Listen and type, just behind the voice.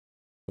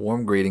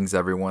Warm greetings,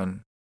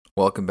 everyone.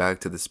 Welcome back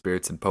to the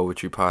Spirits and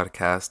Poetry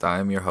Podcast. I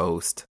am your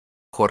host,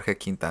 Jorge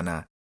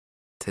Quintana.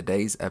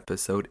 Today's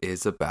episode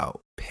is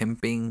about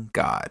pimping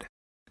God.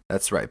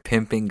 That's right,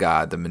 pimping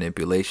God, the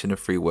manipulation of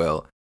free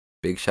will.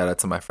 Big shout out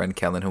to my friend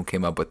Kellen who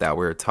came up with that.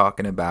 We were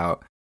talking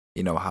about,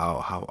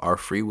 how our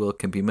free will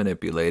can be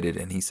manipulated.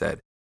 And he said,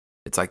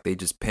 it's like they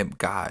just pimp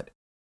God.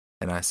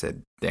 And I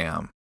said,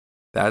 damn,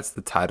 that's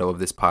the title of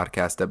this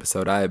podcast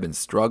episode. I have been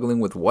struggling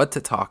with what to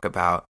talk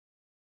about.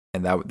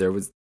 And that there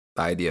was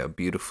the idea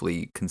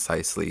beautifully,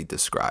 concisely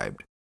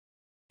described.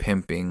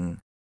 Pimping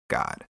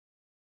God.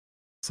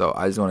 So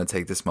I just want to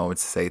take this moment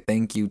to say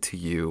thank you to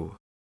you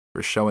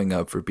for showing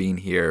up, for being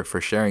here, for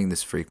sharing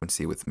this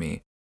frequency with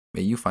me.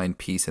 May you find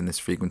peace in this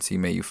frequency.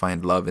 May you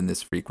find love in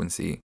this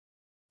frequency.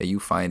 May you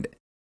find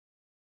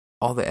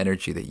all the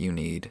energy that you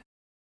need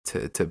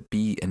to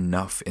be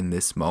enough in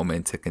this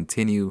moment to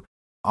continue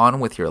on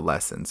with your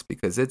lessons,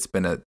 because it's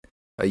been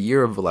a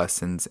year of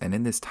lessons, and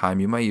in this time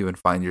you might even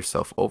find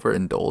yourself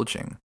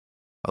overindulging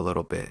a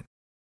little bit,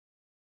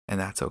 and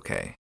that's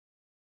okay.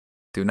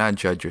 Do not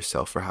judge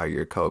yourself for how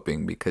you're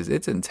coping, because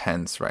it's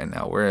intense right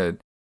now. We're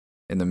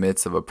in the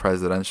midst of a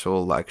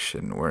presidential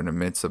election. We're in the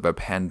midst of a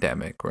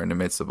pandemic. We're in the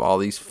midst of all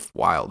these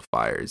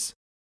wildfires.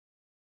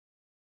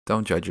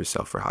 Don't judge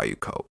yourself for how you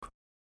cope.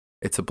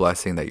 It's a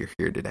blessing that you're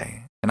here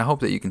today, and I hope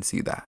that you can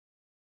see that.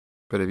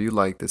 But if you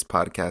like this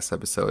podcast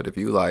episode, if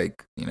you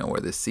like, where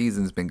this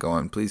season's been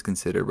going, please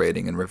consider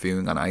rating and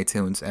reviewing on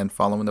iTunes and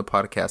following the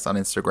podcast on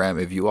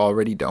Instagram if you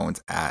already don't,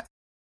 at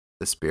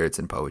The Spirits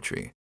and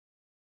Poetry.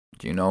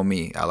 You know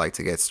me, I like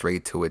to get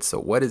straight to it.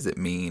 So what does it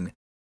mean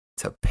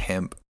to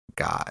pimp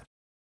God?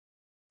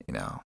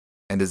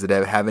 And does it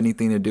have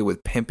anything to do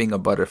with pimping a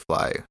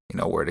butterfly,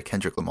 word of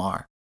Kendrick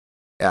Lamar?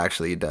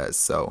 Actually, it does.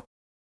 So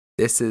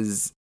this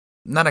is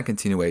not a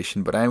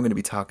continuation, but I am going to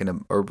be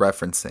talking or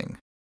referencing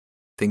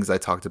things I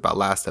talked about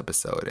last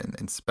episode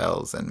in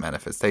spells and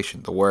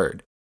manifestation, the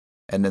word.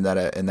 And in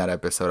that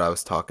episode, I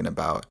was talking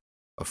about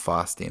a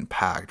Faustian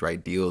pact,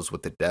 right? Deals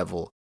with the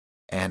devil,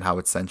 and how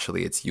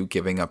essentially it's you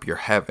giving up your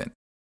heaven.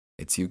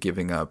 It's you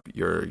giving up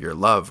your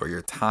love or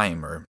your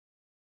time, or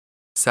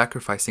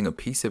sacrificing a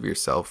piece of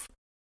yourself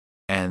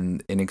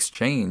and in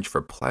exchange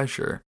for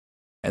pleasure,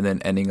 and then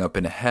ending up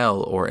in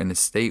hell or in a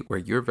state where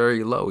you're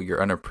very low,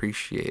 you're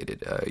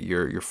unappreciated,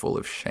 you're full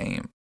of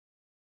shame.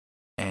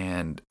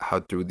 And how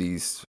through the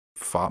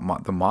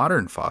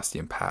modern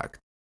Faustian pact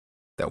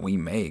that we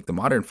make, the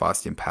modern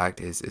Faustian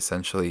pact is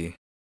essentially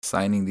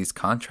signing these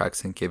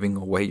contracts and giving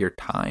away your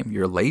time,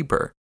 your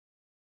labor,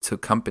 to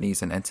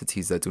companies and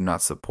entities that do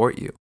not support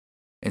you.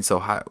 And so,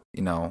 how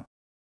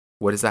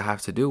what does that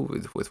have to do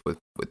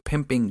with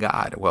pimping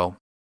God? Well,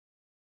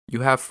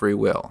 you have free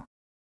will,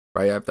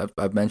 right?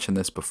 I've mentioned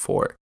this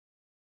before.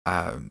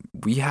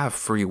 We have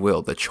free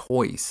will, the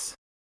choice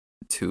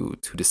to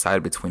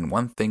decide between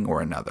one thing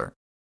or another.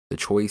 The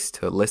choice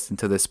to listen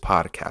to this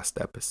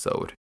podcast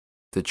episode,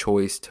 the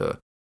choice to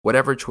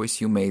whatever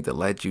choice you made that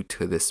led you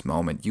to this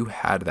moment, you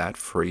had that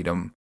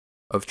freedom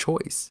of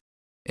choice.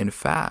 In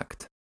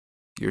fact,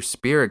 your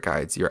spirit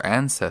guides, your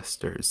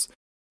ancestors,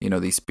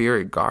 these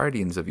spirit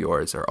guardians of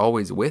yours are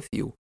always with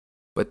you,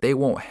 but they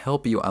won't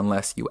help you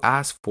unless you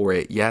ask for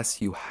it.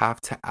 Yes, you have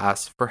to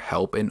ask for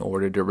help in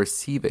order to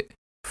receive it.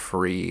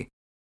 Free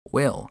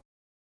will.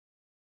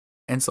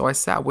 And so I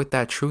sat with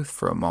that truth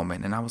for a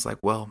moment, and I was like,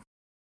 well,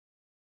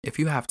 if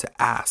you have to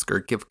ask or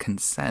give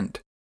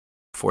consent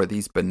for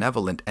these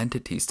benevolent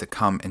entities to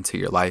come into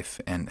your life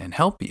and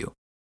help you,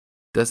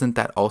 doesn't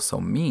that also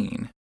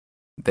mean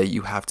that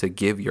you have to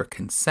give your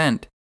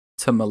consent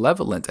to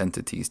malevolent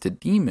entities, to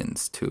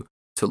demons, to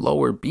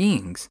lower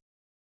beings,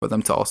 for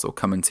them to also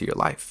come into your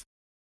life?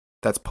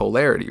 That's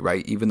polarity,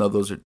 right? Even though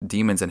those are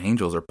demons and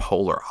angels are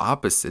polar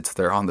opposites,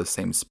 they're on the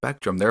same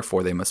spectrum.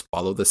 Therefore, they must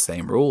follow the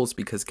same rules,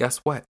 because guess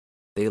what?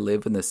 They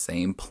live in the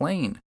same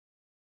plane.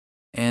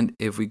 And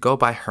if we go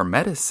by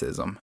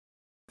Hermeticism,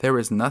 there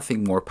is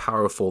nothing more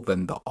powerful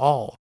than the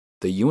all,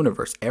 the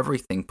universe,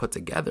 everything put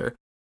together.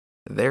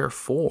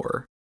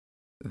 Therefore,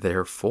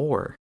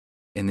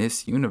 in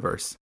this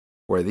universe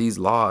where these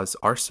laws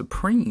are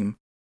supreme,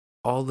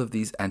 all of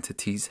these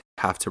entities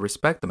have to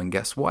respect them. And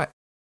guess what?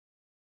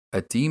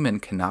 A demon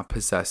cannot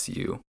possess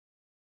you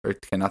or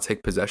cannot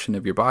take possession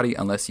of your body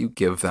unless you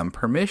give them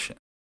permission.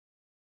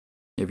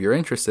 If you're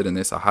interested in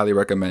this, I highly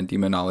recommend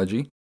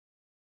Demonology.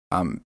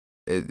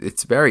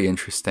 It's very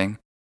interesting.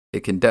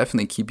 It can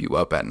definitely keep you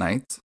up at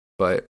night,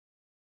 but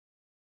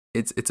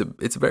it's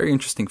a very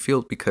interesting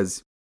field,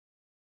 because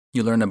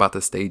you learn about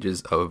the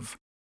stages of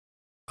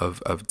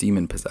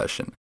demon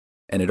possession,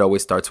 and it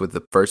always starts with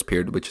the first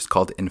period, which is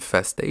called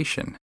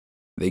infestation.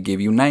 They give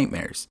you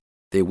nightmares.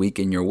 They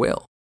weaken your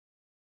will,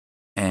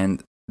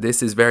 and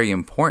this is very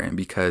important,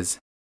 because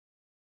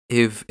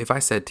if I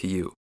said to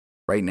you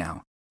right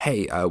now,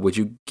 hey, would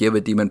you give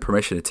a demon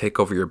permission to take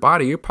over your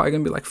body? You're probably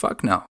gonna be like,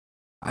 fuck no.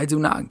 I do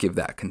not give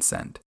that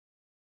consent.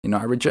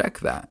 I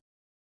reject that.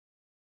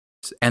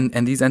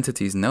 And these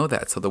entities know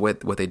that. So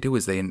what they do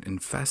is they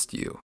infest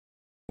you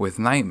with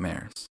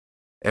nightmares.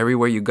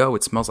 Everywhere you go,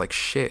 it smells like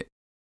shit.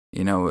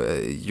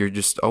 You're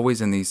just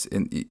always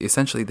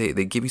essentially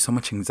they give you so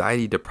much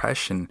anxiety,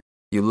 depression.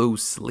 You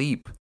lose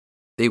sleep.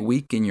 They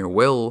weaken your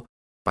will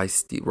by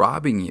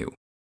robbing you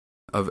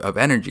of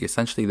energy.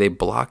 Essentially, they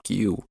block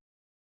you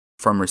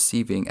from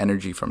receiving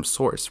energy from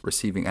source,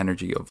 receiving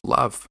energy of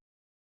love.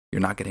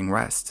 You're not getting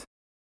rest.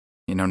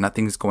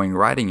 Nothing's going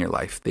right in your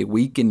life. They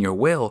weaken your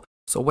will.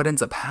 So what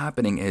ends up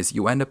happening is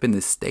you end up in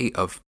this state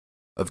of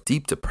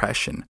deep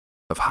depression,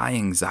 of high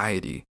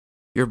anxiety.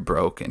 You're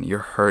broken. You're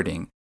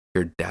hurting.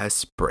 You're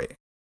desperate.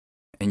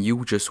 And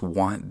you just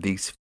want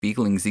these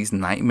feelings, these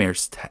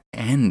nightmares to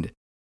end.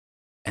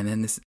 And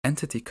then this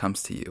entity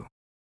comes to you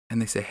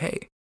and they say,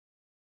 hey,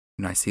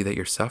 I see that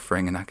you're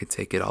suffering and I could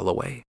take it all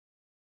away.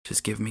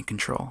 Just give me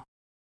control.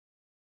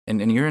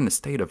 And you're in a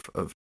state of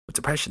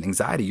depression,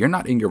 anxiety. You're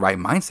not in your right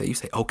mindset. You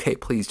say, okay,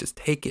 please just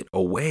take it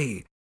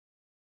away.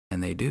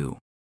 And they do.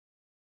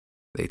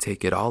 They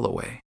take it all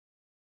away.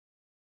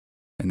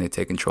 And they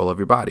take control of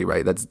your body,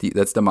 right?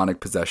 That's demonic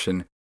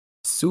possession.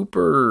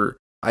 Super,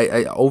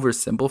 I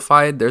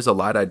oversimplified. There's a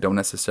lot I don't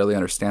necessarily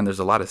understand. There's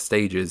a lot of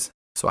stages.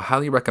 So I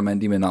highly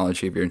recommend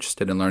demonology if you're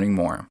interested in learning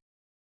more.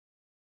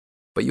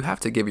 But you have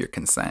to give your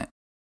consent,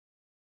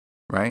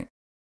 right?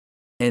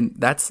 And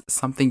that's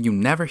something you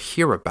never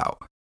hear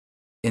about.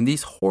 In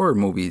these horror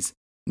movies,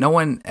 no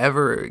one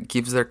ever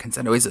gives their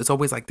consent. It's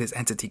always like this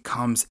entity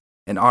comes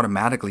and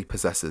automatically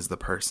possesses the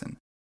person.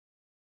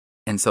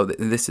 And so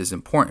this is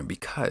important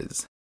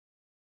because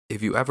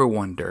if you ever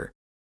wonder,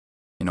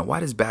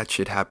 why does bad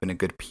shit happen to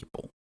good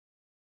people?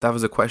 That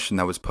was a question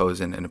that was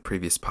posed in a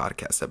previous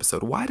podcast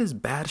episode. Why does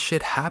bad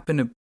shit happen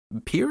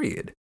to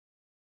period?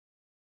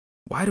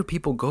 Why do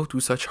people go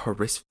through such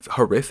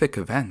horrific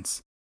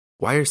events?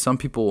 Why are some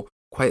people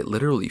quite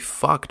literally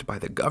fucked by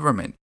the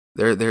government?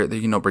 They're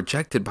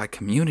rejected by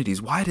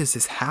communities. Why does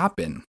this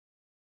happen?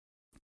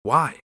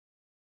 Why?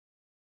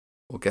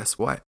 Well, guess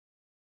what?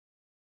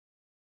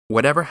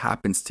 Whatever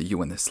happens to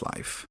you in this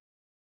life,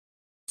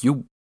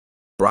 you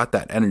brought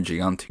that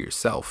energy onto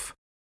yourself.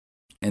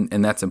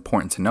 And that's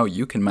important to know.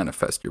 You can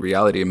manifest your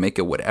reality and make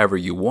it whatever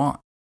you want.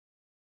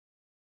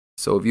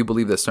 So if you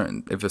believe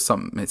that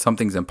if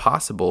something's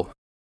impossible,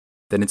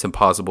 then it's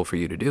impossible for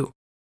you to do.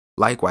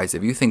 Likewise,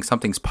 if you think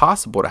something's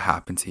possible to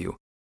happen to you,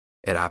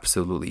 it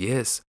absolutely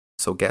is.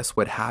 So guess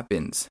what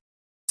happens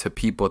to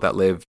people that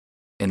live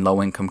in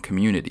low-income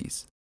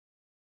communities?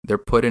 They're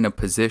put in a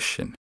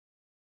position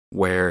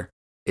where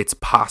it's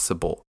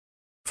possible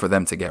for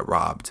them to get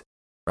robbed,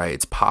 right?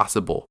 It's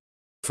possible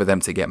for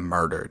them to get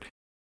murdered.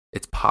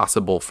 It's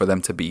possible for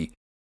them to be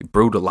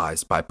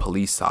brutalized by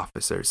police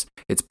officers.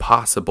 It's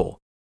possible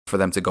for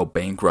them to go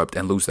bankrupt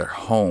and lose their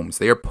homes.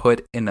 They are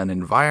put in an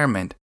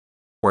environment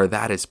where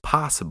that is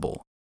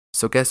possible.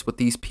 So guess what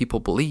these people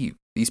believe?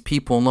 These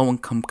people in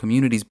low-income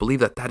communities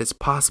believe that is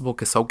possible.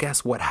 So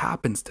guess what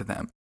happens to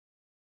them?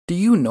 Do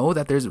you know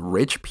that there's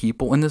rich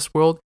people in this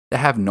world that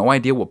have no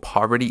idea what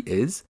poverty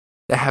is?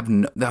 That have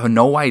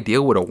no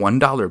idea what a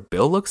 $1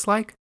 bill looks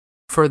like?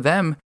 For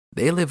them,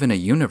 they live in a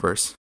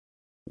universe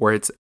where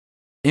it's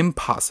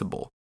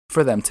impossible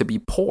for them to be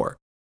poor.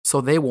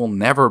 So they will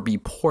never be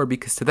poor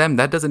because to them,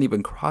 that doesn't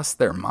even cross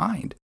their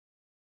mind.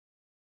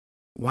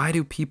 Why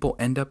do people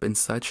end up in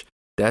such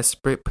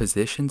desperate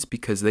positions?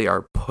 Because they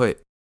are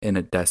put in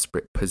a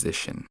desperate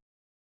position.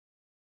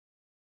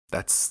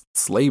 That's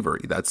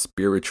slavery. That's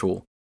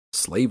spiritual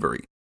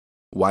slavery.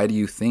 Why do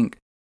you think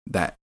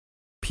that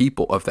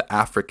people of the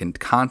African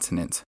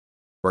continent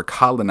were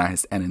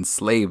colonized and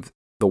enslaved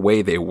the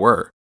way they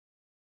were?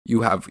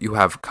 You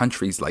have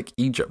countries like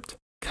Egypt,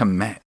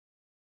 Kemet,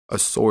 a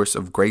source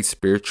of great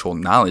spiritual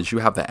knowledge. You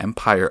have the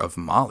Empire of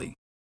Mali,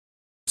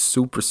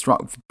 super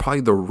strong,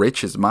 probably the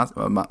richest.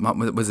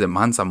 Was it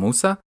Mansa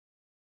Musa?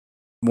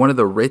 One of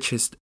the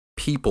richest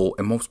people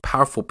and most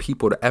powerful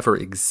people to ever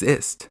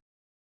exist.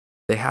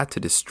 They had to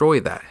destroy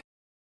that,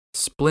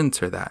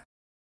 splinter that.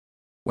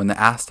 When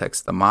the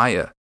Aztecs, the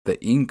Maya,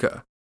 the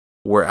Inca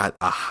were at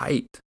a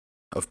height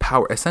of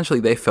power, essentially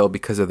they fell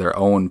because of their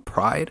own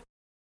pride.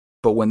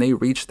 But when they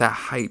reached that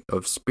height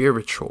of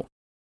spiritual,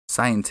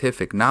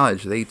 scientific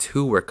knowledge, they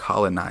too were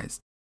colonized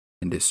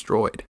and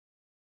destroyed.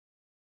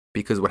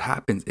 Because what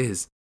happens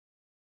is,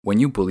 when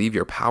you believe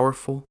you're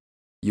powerful,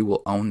 you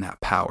will own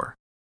that power.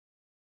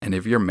 And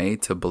if you're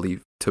made to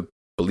believe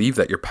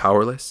that you're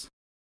powerless,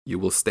 you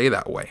will stay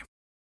that way.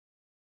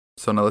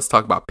 So now let's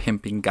talk about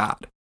pimping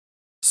God.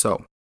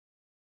 So,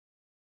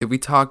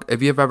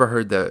 if you've ever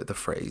heard the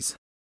phrase,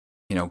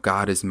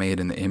 God is made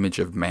in the image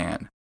of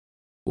man.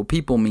 What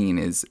people mean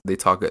is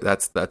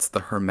that's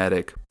the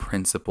Hermetic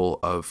principle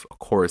of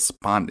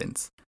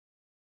correspondence,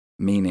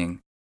 meaning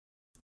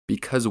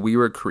because we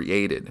were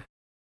created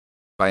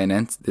by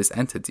this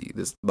entity,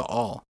 the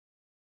all.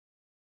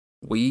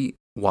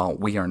 While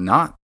we are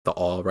not the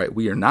all, right?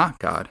 We are not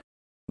God.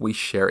 We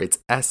share its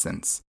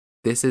essence.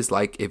 This is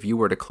like if you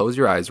were to close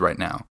your eyes right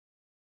now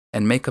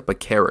and make up a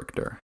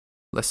character.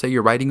 Let's say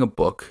you're writing a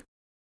book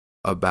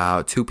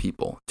about two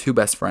people, two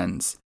best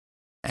friends,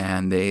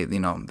 and they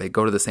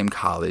go to the same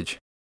college,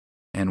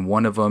 and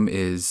one of them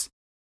is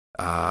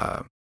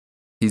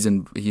he's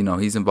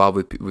involved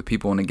with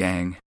people in a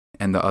gang,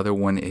 and the other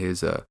one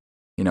is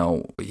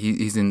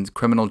he's in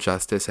criminal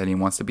justice and he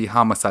wants to be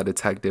homicide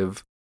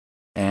detective,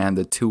 and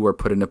the two are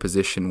put in a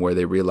position where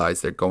they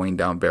realize they're going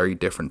down very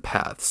different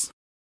paths.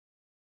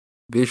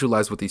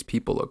 Visualize what these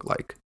people look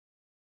like,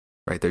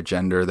 right? Their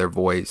gender, their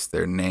voice,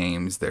 their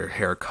names, their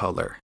hair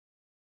color.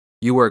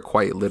 You are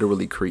quite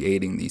literally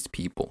creating these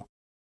people.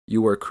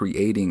 You are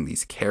creating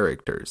these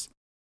characters.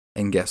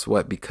 And guess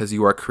what? Because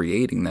you are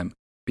creating them,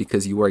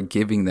 because you are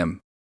giving them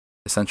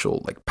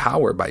essential like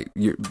power by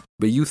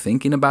you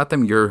thinking about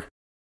them, you're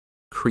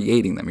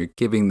creating them. You're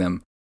giving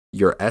them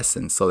your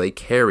essence, so they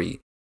carry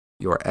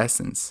your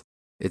essence.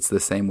 It's the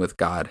same with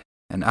God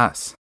and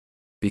us.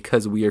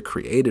 Because we are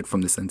created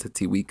from this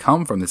entity, we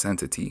come from this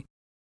entity,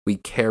 we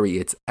carry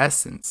its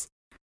essence.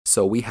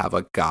 So we have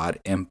a God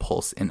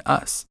impulse in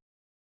us.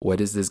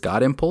 What is this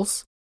God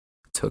impulse?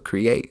 To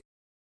create.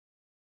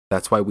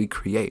 That's why we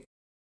create.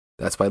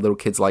 That's why little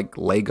kids like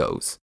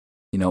Legos,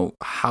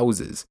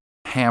 houses,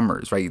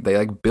 hammers, right? They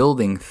like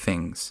building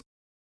things.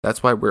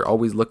 That's why we're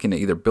always looking to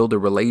either build a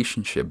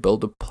relationship,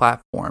 build a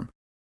platform,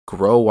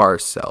 grow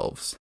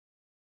ourselves,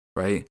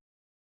 right?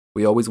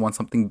 We always want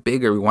something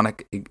bigger. We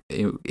want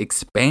to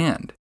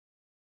expand.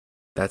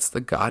 That's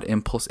the God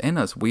impulse in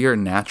us. We are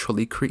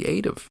naturally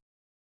creative.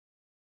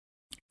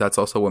 That's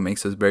also what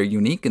makes us very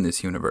unique in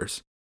this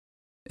universe,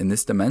 in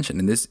this dimension,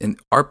 in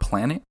our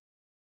planet.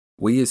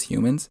 We as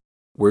humans,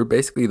 we're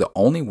basically the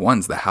only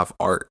ones that have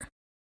art.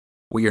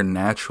 We are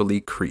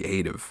naturally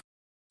creative.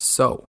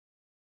 So,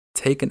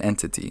 take an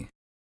entity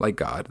like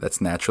God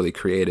that's naturally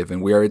creative,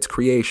 and we are its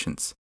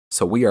creations.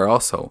 So we are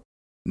also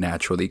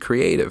naturally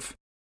creative.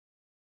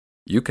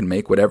 You can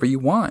make whatever you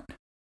want.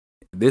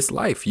 This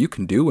life, you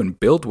can do and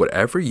build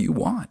whatever you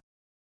want.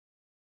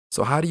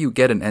 So how do you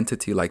get an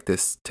entity like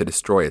this to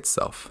destroy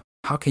itself?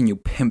 How can you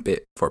pimp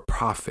it for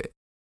profit?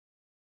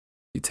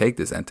 You take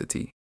this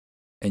entity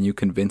and you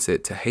convince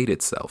it to hate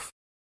itself.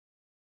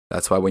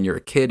 That's why when you're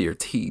a kid, you're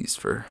teased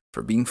for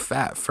being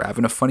fat, for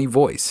having a funny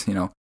voice,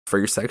 for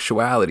your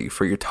sexuality,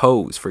 for your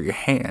toes, for your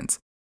hands.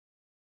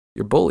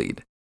 You're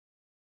bullied.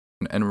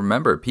 And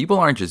remember, people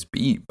aren't just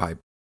beat by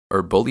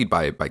or bullied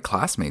by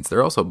classmates.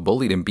 They're also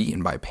bullied and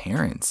beaten by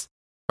parents,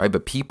 right?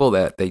 But people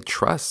that they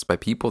trust, by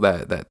people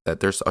that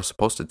are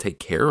supposed to take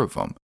care of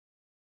them.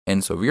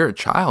 And so if you're a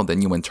child,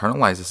 then you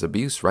internalize this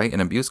abuse, right?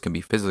 And abuse can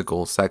be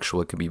physical,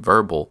 sexual, it can be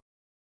verbal.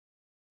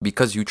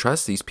 Because you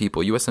trust these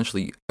people, you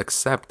essentially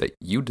accept that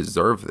you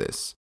deserve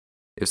this.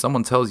 If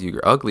someone tells you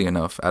you're ugly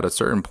enough, at a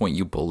certain point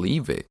you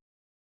believe it.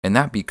 And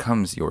that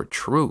becomes your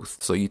truth.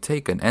 So you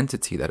take an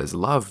entity that is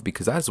love,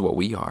 because that's what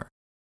we are.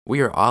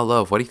 We are all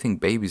love. Why do you think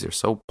babies are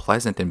so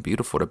pleasant and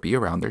beautiful to be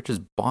around? They're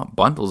just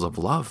bundles of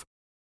love.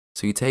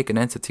 So you take an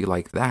entity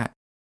like that,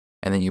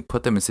 and then you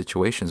put them in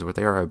situations where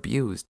they are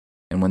abused.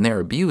 And when they're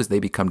abused, they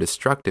become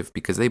destructive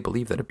because they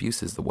believe that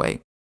abuse is the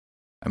way.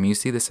 I mean, you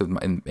see this in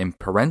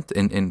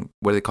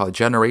what they call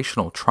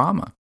generational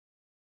trauma,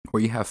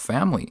 where you have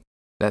family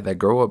that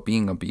grow up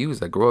being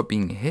abused, that grow up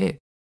being hit.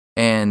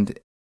 And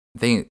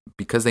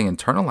because they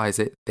internalize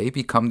it, they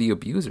become the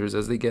abusers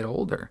as they get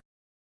older.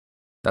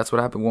 That's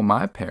what happened with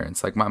my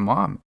parents. Like my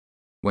mom,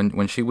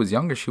 when she was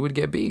younger, she would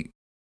get beat.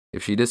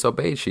 If she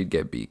disobeyed, she'd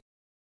get beat.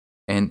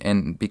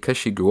 And because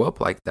she grew up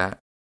like that,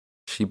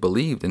 she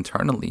believed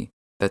internally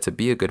that to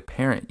be a good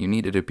parent, you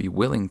needed to be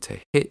willing to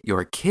hit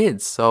your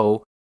kids.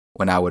 So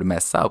when I would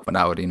mess up, when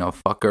I would,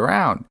 fuck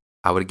around,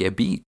 I would get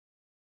beat.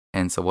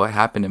 And so what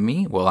happened to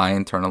me? Well, I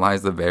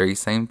internalized the very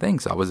same thing.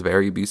 So I was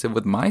very abusive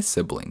with my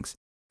siblings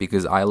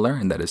because I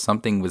learned that if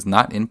something was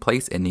not in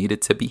place, it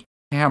needed to be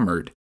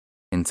hammered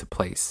into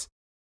place.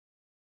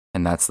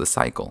 And that's the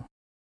cycle.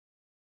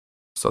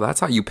 So that's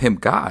how you pimp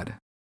God.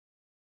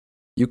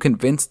 You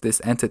convince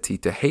this entity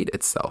to hate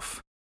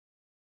itself,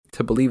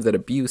 to believe that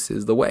abuse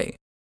is the way.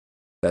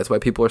 That's why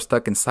people are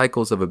stuck in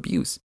cycles of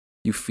abuse.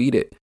 You feed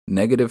it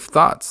negative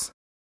thoughts.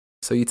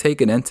 So you take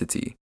an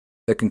entity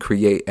that can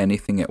create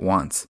anything it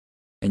wants,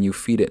 and you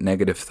feed it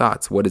negative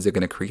thoughts. What is it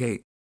going to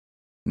create?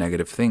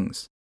 Negative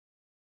things.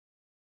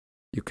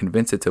 You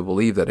convince it to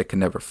believe that it can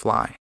never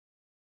fly,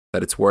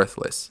 that it's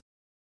worthless,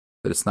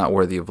 that it's not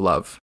worthy of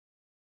love.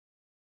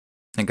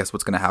 And guess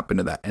what's going to happen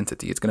to that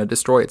entity? It's going to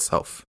destroy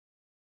itself.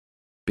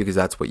 Because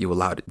that's what you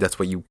allowed it. That's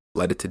what you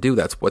let it to do.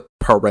 That's what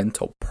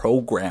parental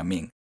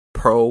programming.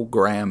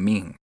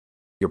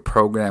 Your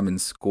program in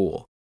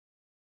school.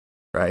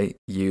 Right?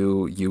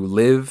 You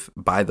live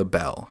by the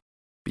bell.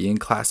 Be in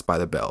class by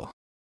the bell.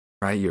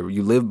 Right?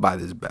 You live by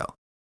this bell.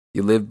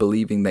 You live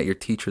believing that your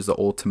teacher's the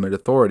ultimate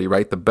authority,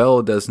 right? The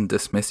bell doesn't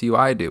dismiss you,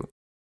 I do.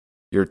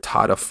 You're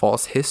taught a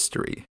false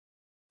history.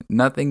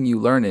 Nothing you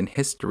learn in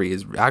history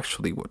is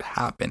actually what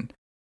happened.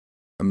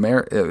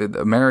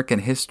 American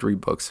history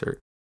books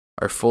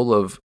are full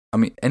of,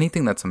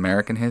 anything that's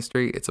American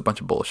history, it's a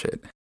bunch of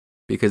bullshit.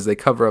 Because they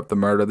cover up the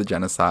murder, the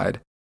genocide,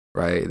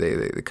 right?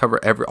 They cover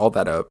all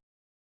that up.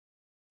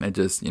 And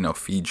just,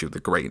 feed you the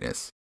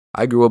greatness.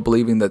 I grew up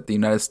believing that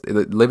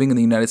living in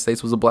the United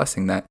States was a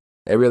blessing, that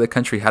every other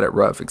country had it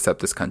rough except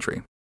this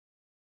country.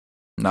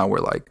 Now we're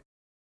like,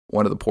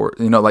 one of the poor,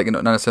 like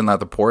not necessarily not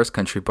the poorest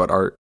country, but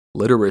our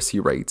literacy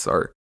rates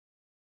are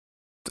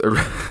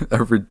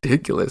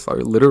ridiculous.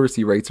 Our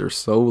literacy rates are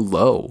so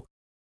low.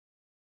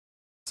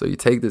 So you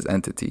take this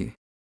entity,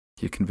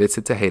 you convince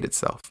it to hate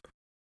itself.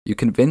 You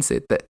convince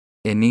it that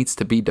it needs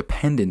to be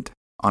dependent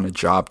on a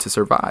job to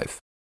survive.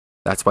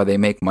 That's why they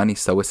make money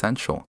so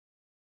essential.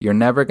 You're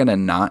never going to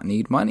not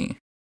need money.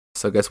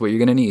 So guess what you're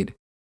going to need?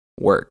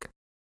 Work.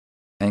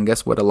 And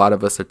guess what a lot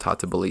of us are taught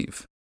to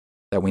believe?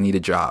 That we need a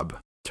job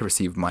to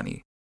receive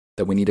money.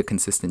 That we need a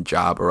consistent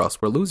job or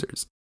else we're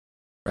losers,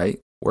 right?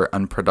 We're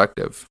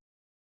unproductive.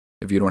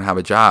 If you don't have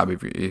a job,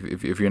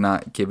 if you're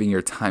not giving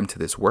your time to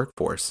this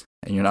workforce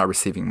and you're not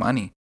receiving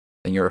money,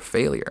 then you're a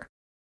failure.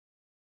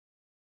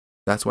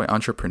 That's why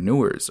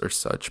entrepreneurs are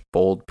such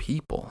bold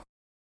people,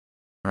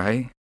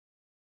 right?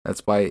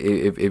 That's why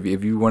if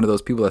you're one of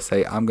those people that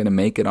say, I'm going to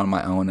make it on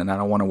my own and I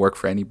don't want to work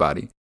for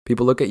anybody,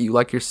 people look at you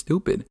like you're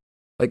stupid.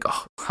 Like,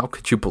 oh, how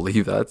could you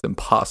believe that? It's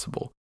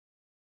impossible.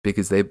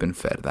 Because they've been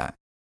fed that.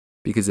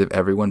 Because if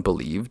everyone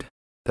believed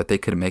that they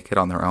could make it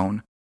on their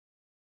own,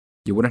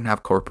 you wouldn't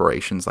have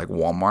corporations like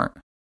Walmart,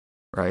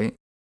 right?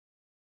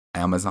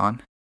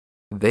 Amazon.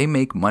 They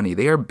make money.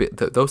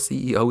 Those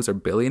CEOs are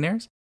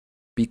billionaires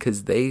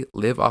because they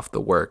live off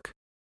the work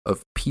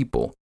of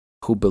people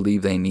who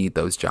believe they need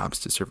those jobs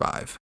to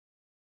survive.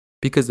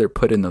 Because they're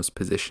put in those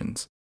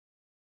positions.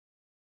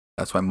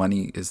 That's why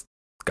money is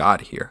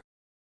God here.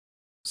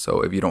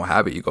 So if you don't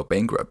have it, you go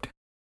bankrupt.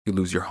 You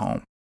lose your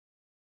home.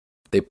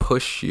 They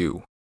push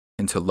you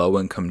into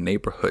low-income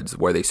neighborhoods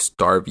where they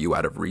starve you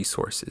out of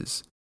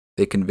resources.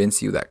 They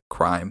convince you that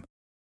crime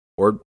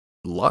or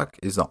luck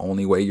is the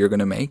only way you're going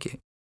to make it.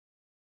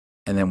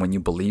 And then when you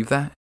believe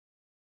that,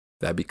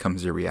 that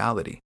becomes your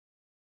reality.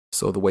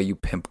 So the way you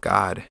pimp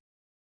God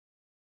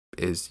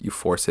is you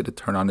force it to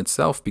turn on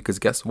itself, because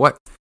guess what?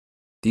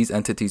 These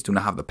entities do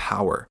not have the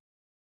power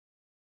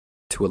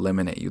to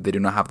eliminate you. They do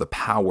not have the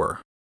power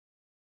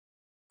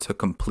to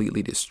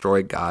completely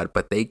destroy God,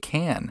 but they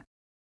can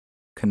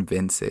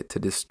convince it to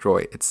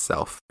destroy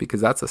itself,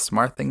 because that's a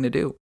smart thing to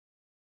do.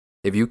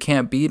 If you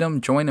can't beat them,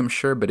 join them,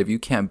 sure, but if you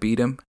can't beat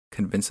them,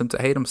 convince them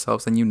to hate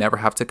themselves, and you never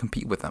have to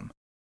compete with them.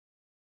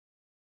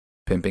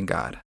 Pimping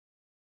God.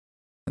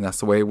 And that's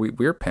the way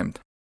we're pimped.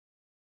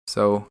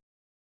 So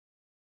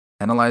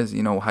analyze,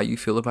 how you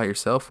feel about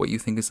yourself, what you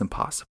think is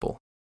impossible.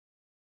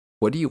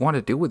 What do you want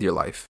to do with your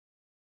life?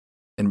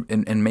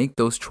 And make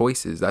those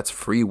choices. That's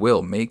free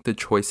will. Make the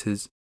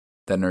choices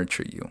that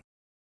nurture you.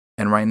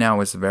 And right now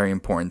is a very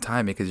important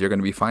time, because you're going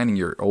to be finding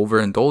you're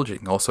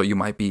overindulging. Also, you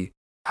might be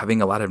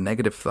having a lot of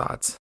negative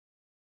thoughts,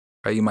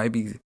 right? You might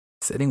be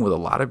sitting with a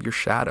lot of your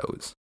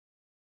shadows.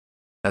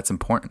 That's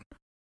important.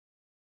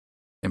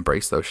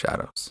 Embrace those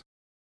shadows.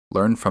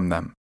 Learn from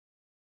them.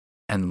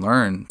 And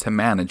learn to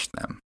manage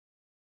them.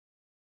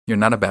 You're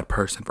not a bad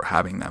person for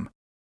having them.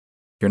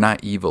 You're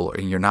not evil,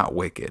 and you're not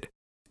wicked.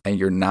 And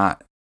you're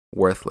not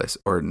worthless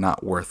or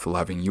not worth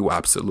loving. You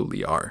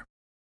absolutely are.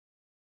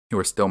 You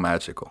are still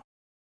magical.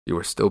 You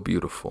are still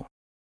beautiful.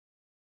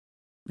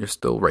 You're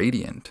still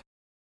radiant.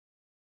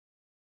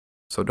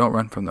 So don't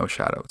run from those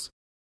shadows.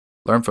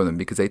 Learn from them,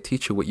 because they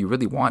teach you what you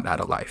really want out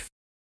of life,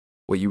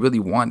 what you really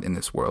want in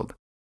this world.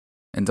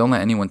 And don't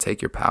let anyone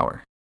take your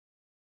power.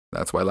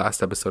 That's why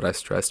last episode I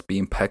stressed, be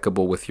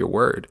impeccable with your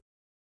word.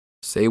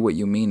 Say what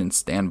you mean and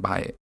stand by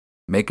it.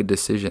 Make a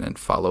decision and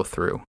follow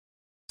through.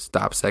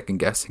 Stop second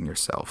guessing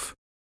yourself.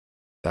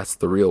 That's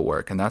the real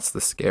work, and that's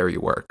the scary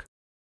work.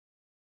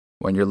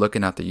 When you're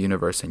looking at the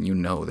universe and you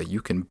know that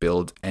you can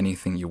build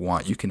anything you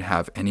want, you can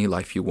have any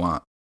life you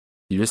want,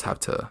 you just have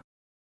to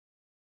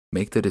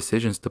make the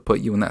decisions to put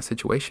you in that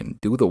situation.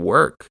 Do the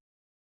work.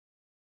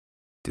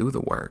 Do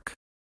the work.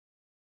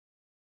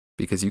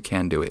 Because you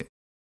can do it,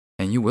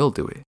 and you will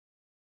do it.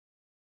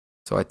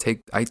 So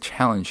I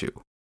challenge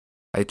you.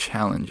 I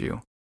challenge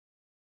you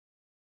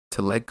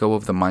to let go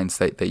of the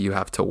mindset that you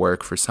have to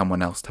work for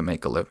someone else to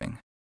make a living.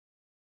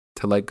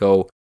 To let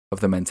go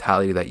of the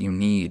mentality that you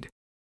need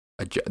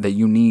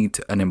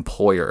an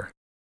employer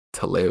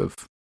to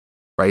live,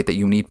 right? That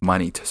you need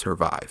money to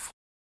survive.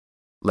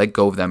 Let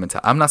go of that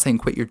mentality. I'm not saying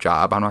quit your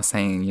job. I'm not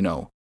saying,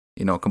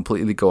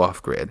 completely go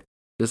off grid.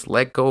 Just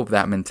let go of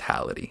that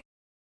mentality.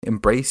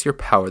 Embrace your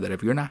power, that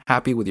if you're not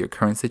happy with your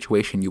current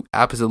situation, you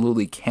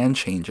absolutely can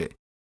change it.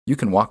 You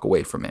can walk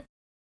away from it.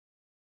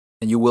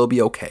 And you will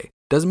be okay.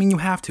 Doesn't mean you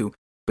have to,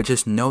 but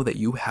just know that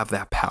you have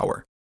that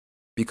power.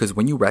 Because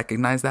when you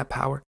recognize that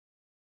power,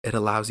 it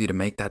allows you to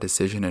make that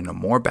decision in a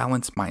more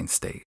balanced mind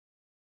state.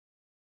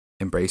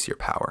 Embrace your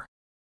power.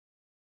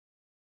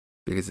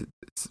 Because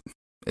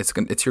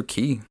it's your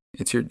key.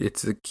 It's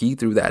the key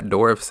through that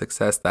door of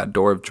success, that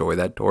door of joy,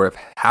 that door of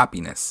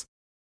happiness.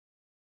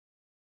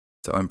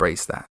 So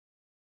embrace that.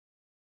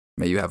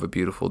 May you have a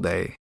beautiful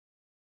day.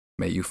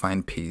 May you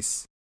find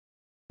peace.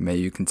 May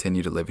you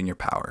continue to live in your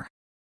power.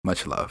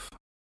 Much love.